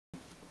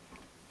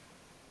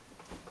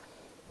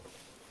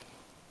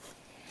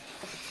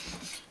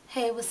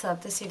Hey, what's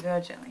up? This is your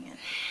girl Gillian.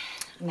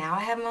 Now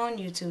I have my own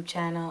YouTube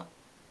channel.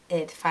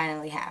 It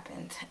finally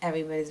happened.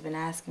 Everybody's been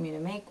asking me to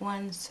make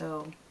one,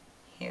 so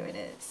here it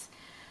is.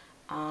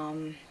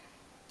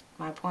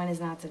 My point is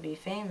not to be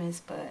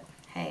famous, but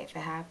hey, if it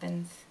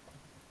happens,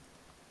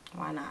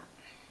 why not?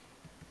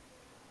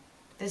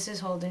 This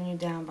is Holding You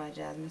Down by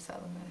Jasmine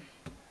Sullivan.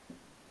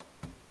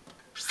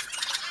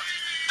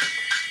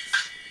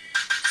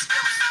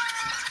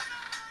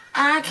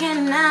 I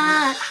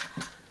cannot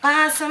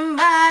find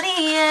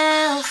somebody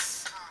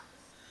else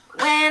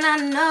when I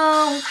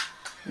know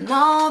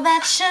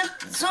that you're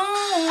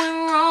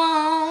doing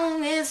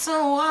wrong. It's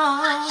so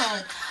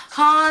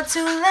hard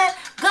to let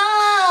go.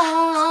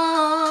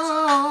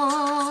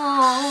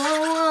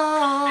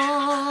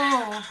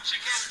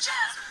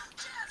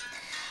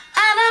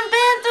 I done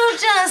been through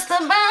just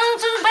about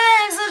 2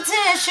 bags of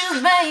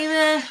tissues,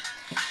 baby,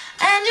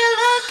 and you're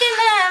looking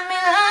at me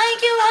like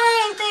you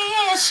ain't the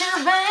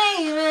issue,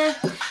 baby.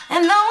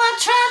 And though I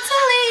tried to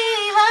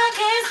leave, I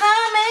can't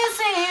stop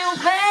missing you,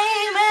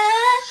 baby.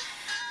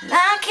 And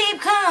I keep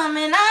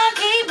coming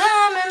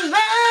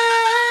back.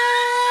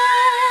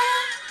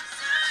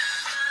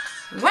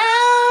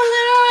 Round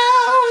and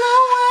around, the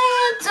way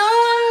you're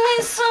doing me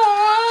so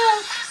wrong.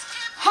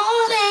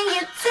 Holding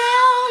you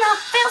down, I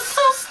feel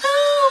so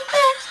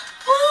stupid,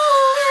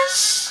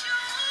 foolish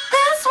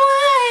this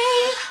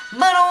way.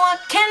 But what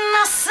can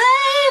I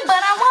say? But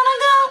I wanna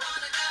go.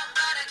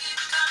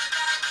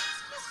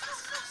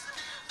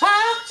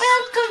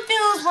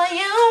 Confused by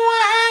you,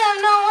 I have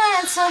no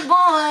answer,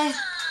 boy.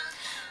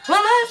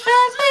 Well, I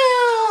felt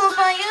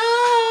by you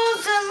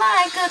just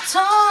like a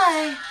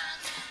toy.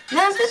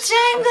 That's a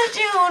shame that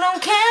you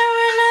don't care